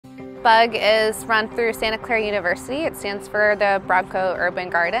BUG is run through Santa Clara University. It stands for the Bronco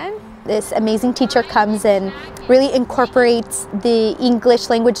Urban Garden. This amazing teacher comes and really incorporates the English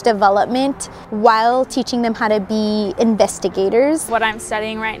language development while teaching them how to be investigators. What I'm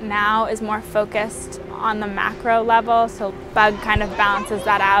studying right now is more focused on the macro level, so BUG kind of balances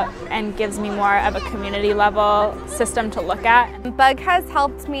that out and gives me more of a community level system to look at. BUG has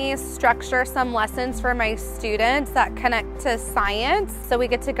helped me structure some lessons for my students that connect to science, so we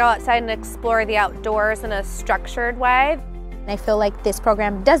get to go outside and explore the outdoors in a structured way. I feel like this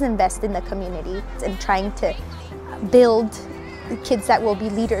program does invest in the community and trying to build kids that will be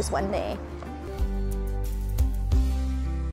leaders one day.